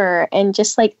 humor and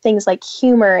just, things like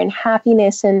humor and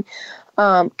happiness and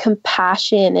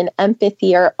compassion and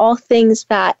empathy are all things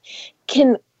that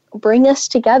can bring us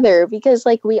together, because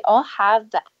we all have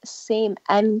that same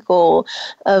end goal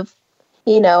of,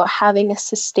 having a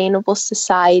sustainable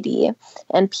society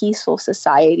and peaceful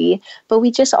society, but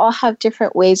we just all have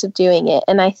different ways of doing it.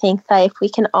 And I think that if we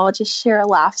can all just share a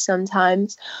laugh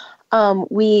sometimes,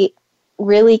 we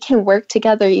really can work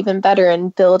together even better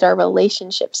and build our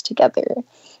relationships together.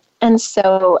 And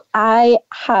so I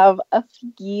have a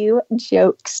few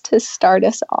jokes to start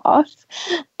us off.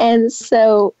 And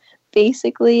so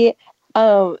basically,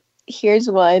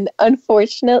 here's one.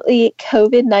 Unfortunately,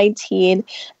 COVID-19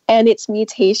 and its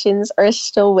mutations are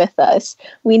still with us.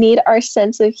 We need our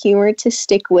sense of humor to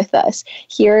stick with us.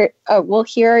 Here are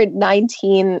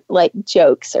 19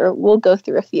 jokes, or we'll go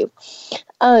through a few.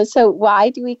 So why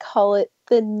do we call it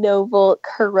the novel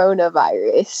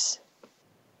coronavirus?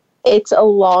 It's a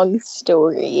long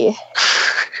story.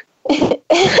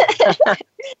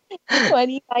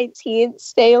 2019,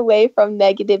 stay away from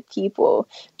negative people.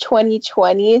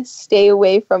 2020, stay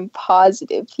away from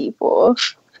positive people.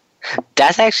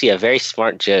 That's actually a very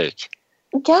smart joke.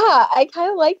 Yeah, I kind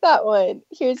of like that one.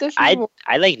 Here's a few more.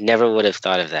 I never would have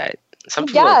thought of that. Some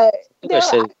people are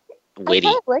so witty.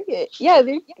 I like it. Yeah,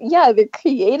 they're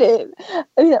creative.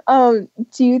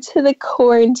 Due to the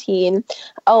quarantine,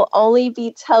 I'll only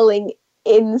be telling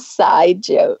inside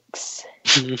jokes.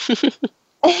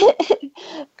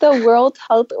 The World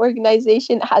Health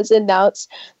Organization has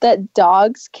announced that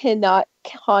dogs cannot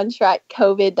contract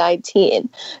COVID-19.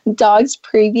 Dogs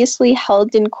previously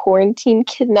held in quarantine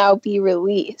can now be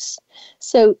released.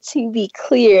 So to be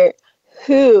clear,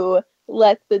 who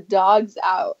let the dogs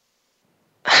out?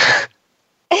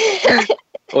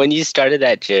 When you started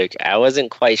that joke, I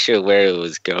wasn't quite sure where it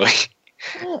was going.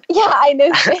 Yeah, I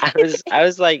know. I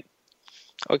was like,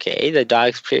 okay, the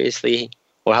dogs previously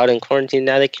were held in quarantine,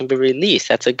 now they can be released.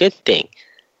 That's a good thing.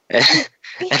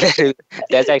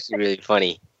 That's actually really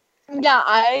funny.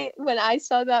 Yeah, when I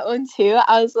saw that one too,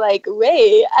 I was like,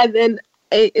 wait. And then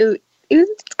it was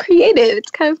creative. It's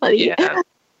kind of funny. Yeah.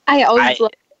 I always love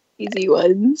easy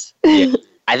ones. Yeah.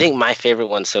 I think my favorite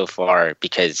one so far,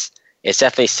 because it's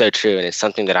definitely so true, and it's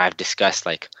something that I've discussed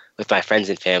like with my friends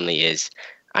and family, is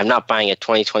I'm not buying a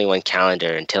 2021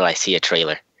 calendar until I see a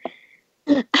trailer.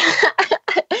 Wait,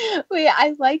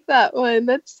 I like that one.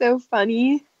 That's so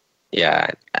funny.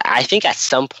 Yeah, I think at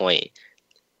some point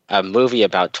a movie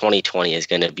about 2020 is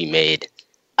going to be made.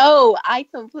 Oh, I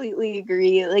completely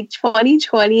agree. Like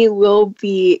 2020 will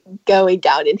be going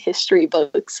down in history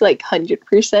books, like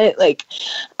 100%. Like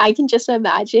I can just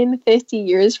imagine 50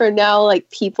 years from now, like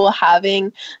people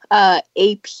having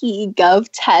AP Gov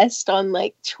test on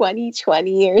like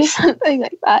 2020 or something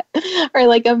like that, or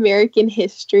like American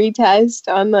history test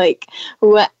on like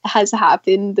what has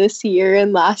happened this year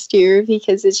and last year,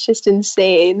 because it's just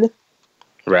insane.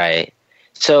 Right.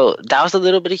 So that was a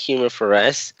little bit of humor for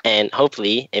us, and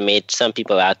hopefully it made some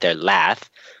people out there laugh.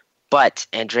 But,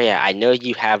 Andrea, I know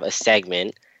you have a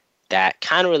segment that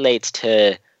kind of relates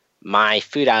to my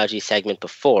food allergy segment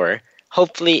before.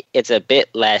 Hopefully it's a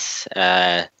bit less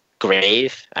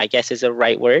grave, I guess is the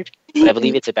right word. But I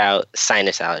believe it's about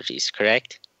sinus allergies,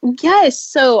 correct? Yes.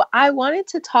 So I wanted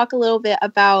to talk a little bit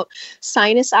about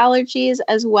sinus allergies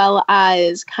as well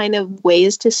as kind of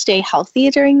ways to stay healthy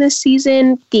during this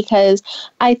season, because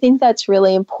I think that's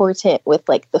really important with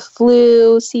like the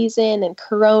flu season and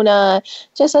corona,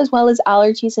 just as well as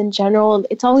allergies in general.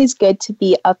 It's always good to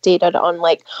be updated on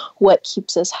like what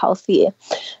keeps us healthy.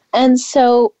 And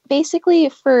so basically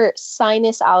for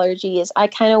sinus allergies, I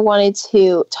kind of wanted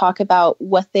to talk about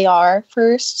what they are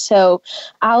first. So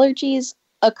allergies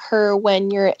occur when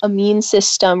your immune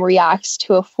system reacts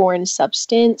to a foreign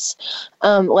substance.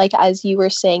 Like as you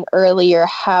were saying earlier,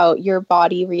 how your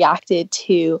body reacted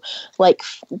to like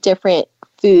different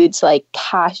foods like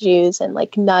cashews and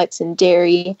like nuts and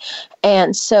dairy.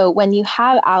 And so when you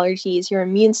have allergies, your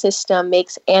immune system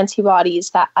makes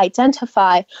antibodies that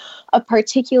identify a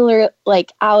particular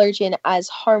like allergen as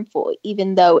harmful,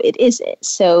 even though it isn't.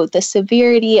 So the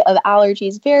severity of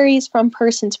allergies varies from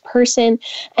person to person,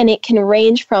 and it can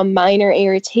range from minor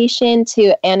irritation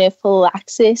to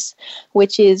anaphylaxis,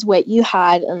 which is what you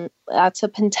had, and that's a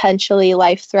potentially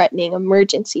life-threatening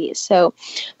emergency. So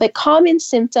the common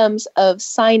symptoms of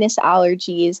sinus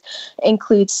allergies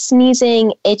include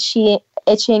sneezing,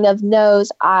 itching of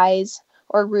nose, eyes,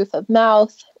 or roof of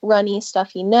mouth, runny,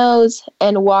 stuffy nose,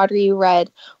 and watery red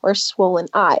or swollen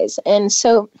eyes. And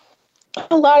so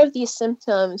a lot of these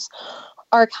symptoms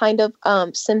are kind of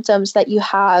symptoms that you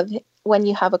have when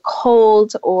you have a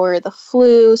cold or the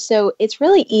flu. So it's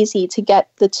really easy to get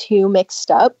the two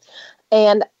mixed up.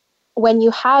 And when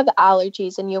you have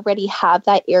allergies and you already have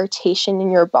that irritation in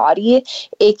your body,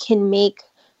 it can make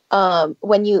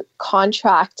when you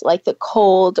contract like the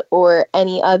cold or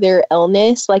any other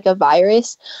illness like a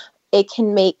virus, it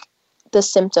can make the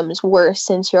symptoms worse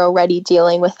since you're already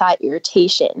dealing with that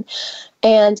irritation.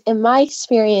 And in my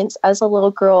experience as a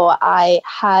little girl, I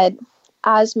had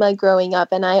asthma growing up,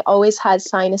 and I always had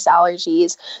sinus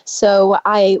allergies. So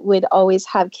I would always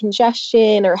have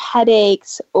congestion or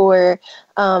headaches, or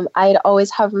I'd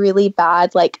always have really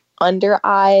bad like under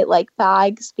eye like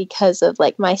bags because of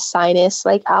like my sinus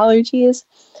like allergies.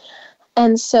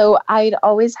 And so I'd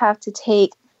always have to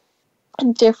take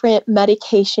different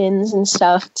medications and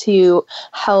stuff to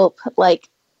help like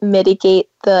mitigate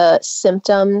the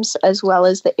symptoms as well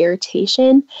as the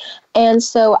irritation. And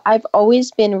so I've always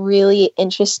been really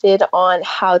interested on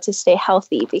how to stay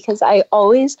healthy, because I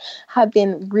always have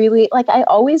been really, like, I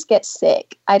always get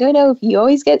sick. I don't know if you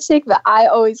always get sick, but I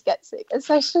always get sick,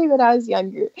 especially when I was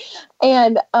younger.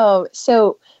 And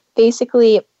so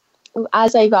basically,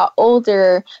 as I got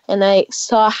older and I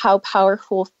saw how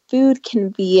powerful food can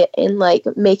be in like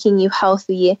making you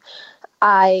healthy,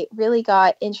 I really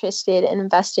got interested and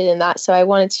invested in that. So I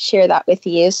wanted to share that with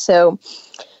you. So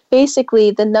basically,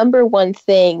 the number one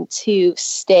thing to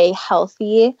stay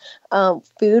healthy,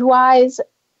 food-wise,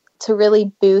 to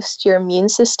really boost your immune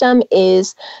system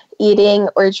is eating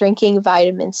or drinking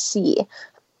vitamin C.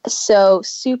 So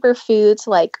superfoods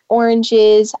like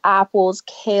oranges, apples,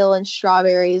 kale, and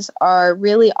strawberries are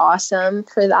really awesome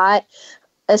for that.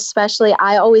 Especially,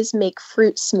 I always make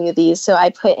fruit smoothies. So I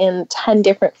put in 10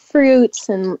 different fruits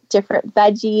and different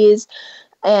veggies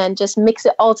and just mix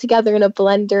it all together in a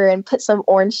blender and put some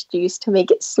orange juice to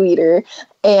make it sweeter.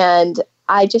 And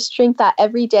I just drink that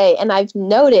every day. And I've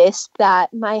noticed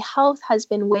that my health has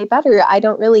been way better. I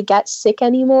don't really get sick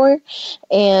anymore.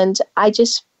 And I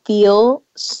just feel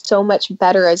so much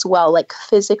better as well. Like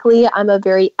physically, I'm a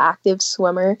very active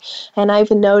swimmer. And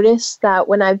I've noticed that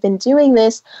when I've been doing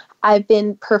this, I've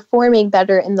been performing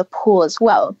better in the pool as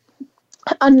well.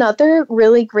 Another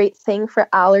really great thing for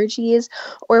allergies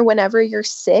or whenever you're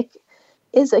sick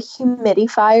is a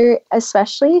humidifier,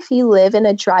 especially if you live in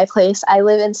a dry place. I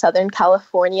live in Southern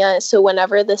California, so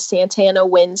whenever the Santa Ana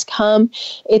winds come,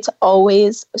 it's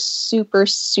always super,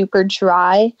 super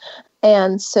dry.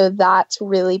 And so that's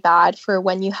really bad for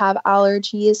when you have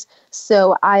allergies.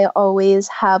 So I always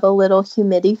have a little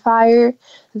humidifier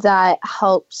that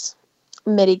helps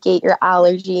mitigate your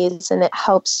allergies, and it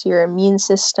helps your immune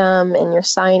system and your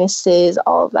sinuses,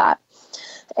 all of that.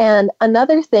 And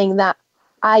another thing that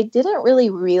I didn't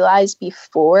really realize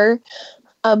before,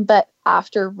 but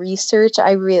after research,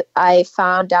 I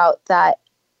found out that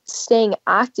staying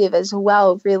active as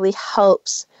well really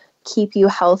helps keep you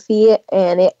healthy,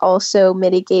 and it also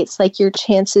mitigates like your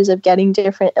chances of getting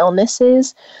different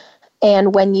illnesses.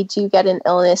 And when you do get an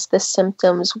illness, the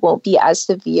symptoms won't be as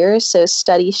severe. So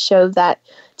studies show that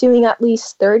doing at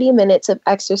least 30 minutes of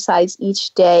exercise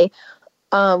each day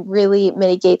really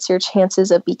mitigates your chances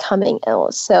of becoming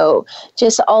ill. So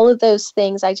just all of those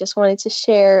things I just wanted to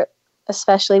share,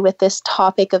 especially with this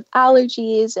topic of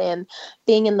allergies and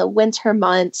being in the winter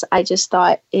months. I just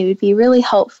thought it would be really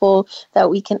helpful that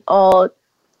we can all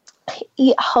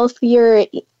eat healthier,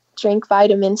 drink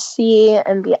vitamin C,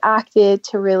 and be active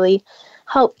to really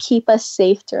help keep us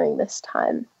safe during this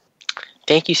time.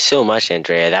 Thank you so much,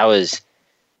 Andrea. That was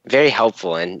very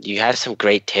helpful, and you had some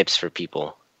great tips for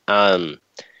people. And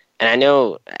I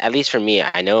know, at least for me,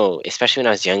 I know, especially when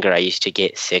I was younger, I used to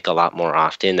get sick a lot more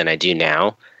often than I do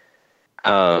now.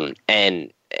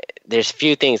 And there's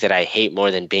few things that I hate more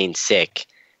than being sick,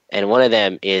 and one of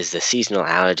them is the seasonal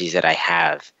allergies that I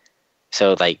have.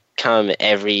 So, like, come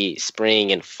every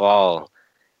spring and fall,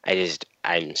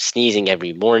 I'm sneezing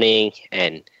every morning,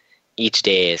 and each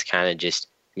day is kind of just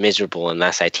miserable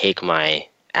unless I take my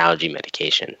allergy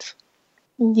medications.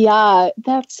 Yeah,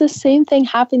 that's the same thing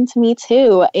happened to me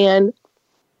too. And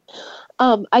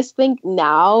I think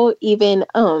now, even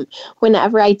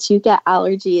whenever I do get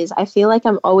allergies, I feel like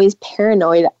I'm always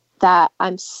paranoid that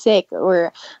I'm sick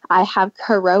or I have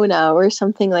corona or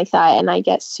something like that, and I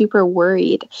get super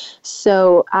worried.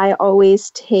 So I always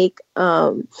take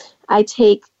Sisal.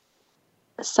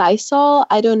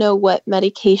 I don't know what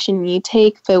medication you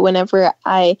take, but whenever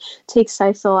I take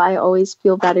Sisal, I always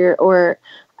feel better. Or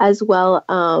as well,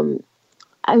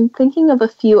 I'm thinking of a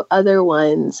few other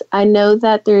ones. I know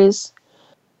that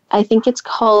I think it's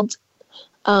called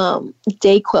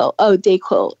Dayquil. Oh,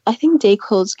 Dayquil. I think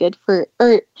Dayquil is good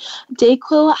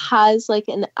Dayquil has like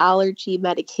an allergy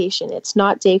medication. It's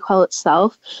not Dayquil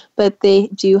itself, but they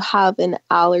do have an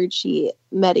allergy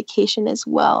medication as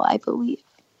well, I believe.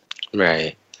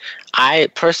 Kind I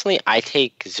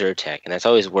take Zyrtec, and that's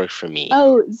always worked for me.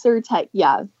 Oh, Zyrtec,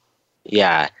 yeah.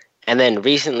 Yeah, and then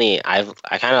recently I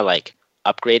kind of like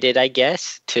upgraded, I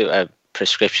guess, to a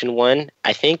prescription one.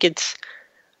 I think it's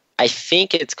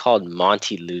called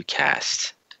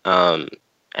Montelukast.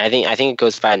 I think it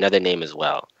goes by another name as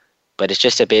well, but it's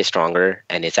just a bit stronger,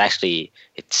 and it's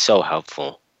so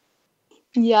helpful.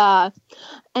 Yeah,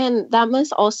 and that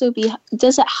must also be,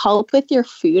 does it help with your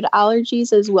food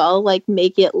allergies as well? Like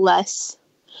make it less,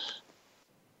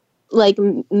 like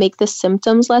make the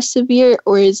symptoms less severe,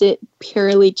 or is it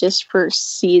purely just for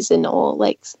seasonal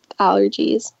like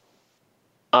allergies?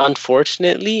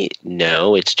 Unfortunately,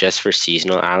 no, it's just for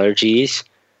seasonal allergies.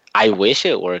 I wish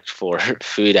it worked for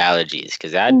food allergies,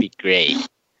 because that'd be great.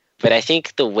 But I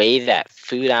think the way that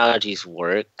food allergies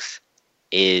works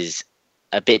is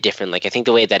a bit different. Like, I think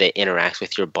the way that it interacts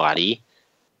with your body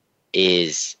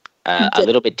is a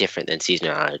little bit different than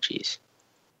seasonal allergies.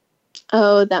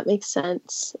 Oh, that makes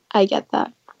sense. I get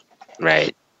that.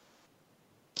 Right.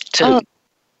 So,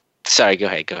 sorry, go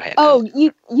ahead. Oh,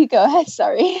 you go ahead,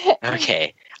 sorry.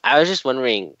 Okay. I was just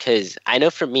wondering, because I know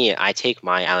for me, I take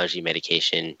my allergy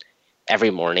medication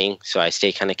every morning, so I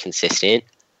stay kind of consistent.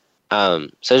 So I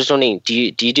was just wondering, do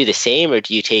you do the same, or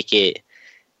do you take it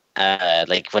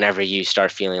like whenever you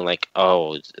start feeling like,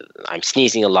 oh, I'm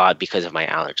sneezing a lot because of my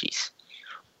allergies?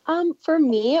 For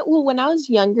me, well, when I was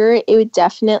younger, it would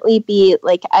definitely be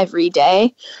like every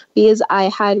day, because I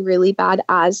had really bad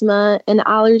asthma and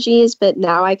allergies, but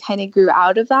now I kind of grew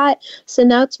out of that. So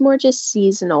now it's more just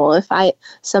seasonal.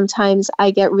 Sometimes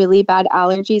I get really bad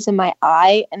allergies in my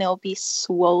eye and it'll be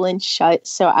swollen shut.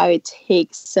 So I'll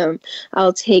take Zyrtec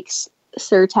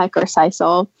or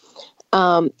Sisal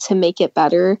to make it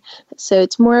better. So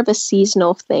it's more of a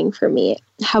seasonal thing for me.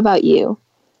 How about you?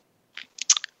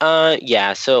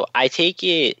 Yeah, so I take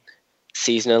it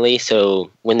seasonally. So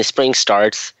when the spring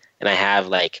starts and I have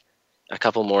like a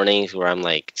couple mornings where I'm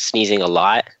like sneezing a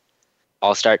lot,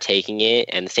 I'll start taking it.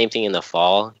 And the same thing in the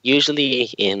fall. Usually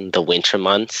in the winter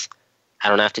months, I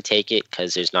don't have to take it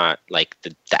because there's not like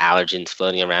the allergens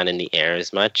floating around in the air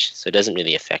as much, so it doesn't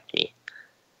really affect me.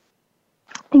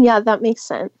 Yeah, that makes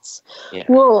sense. Yeah.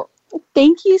 Well,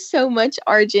 thank you so much,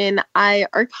 Arjin. I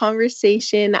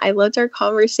loved our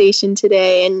conversation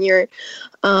today, and your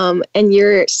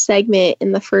segment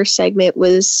in the first segment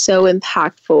was so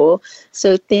impactful.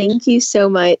 So thank you so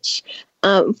much.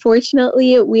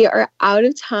 Fortunately, we are out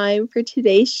of time for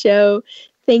today's show.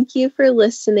 Thank you for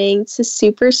listening to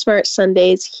Super Smart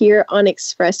Sundays here on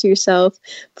Express Yourself.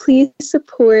 Please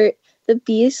support the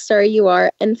Be the Star You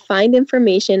Are and find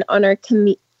information on our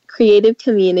creative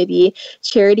community,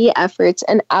 charity efforts,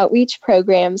 and outreach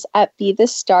programs at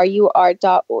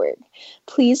BeTheStarYouAre.org.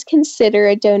 Please consider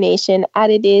a donation as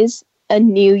it is a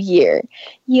new year.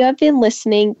 You have been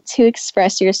listening to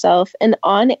Express Yourself, an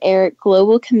on-air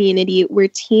global community where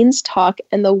teens talk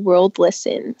and the world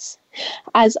listens.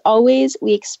 As always,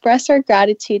 we express our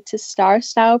gratitude to Star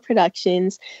Style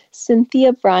Productions,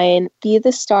 Cynthia Bryan, Be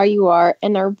the Star You Are,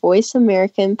 and our Voice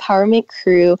America Empowerment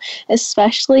crew,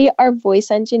 especially our voice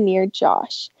engineer,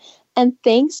 Josh. And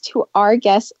thanks to our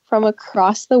guests from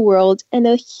across the world, and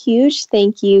a huge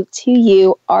thank you to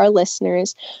you, our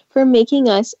listeners, for making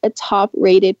us a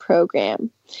top-rated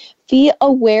program. Be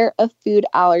aware of food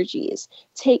allergies.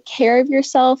 Take care of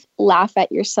yourself, laugh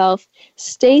at yourself,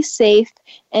 stay safe,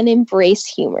 and embrace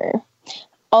humor.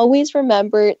 Always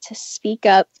remember to speak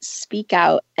up, speak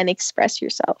out, and express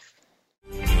yourself.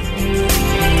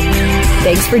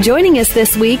 Thanks for joining us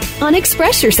this week on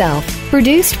Express Yourself,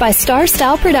 produced by Star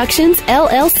Style Productions,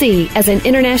 LLC, as an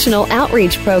international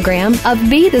outreach program of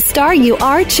Be the Star You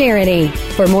Are charity.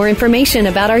 For more information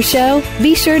about our show,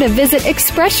 be sure to visit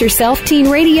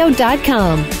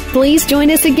ExpressYourselfTeenRadio.com. Please join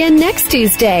us again next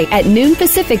Tuesday at noon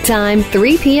Pacific Time,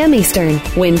 3 p.m. Eastern,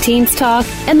 when teens talk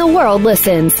and the world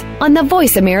listens, on the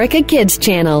Voice America Kids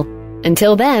channel.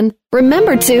 Until then,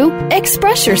 remember to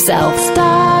express yourself.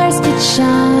 Stars could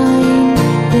shine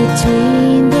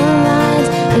between the lines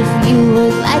if you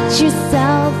would let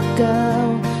yourself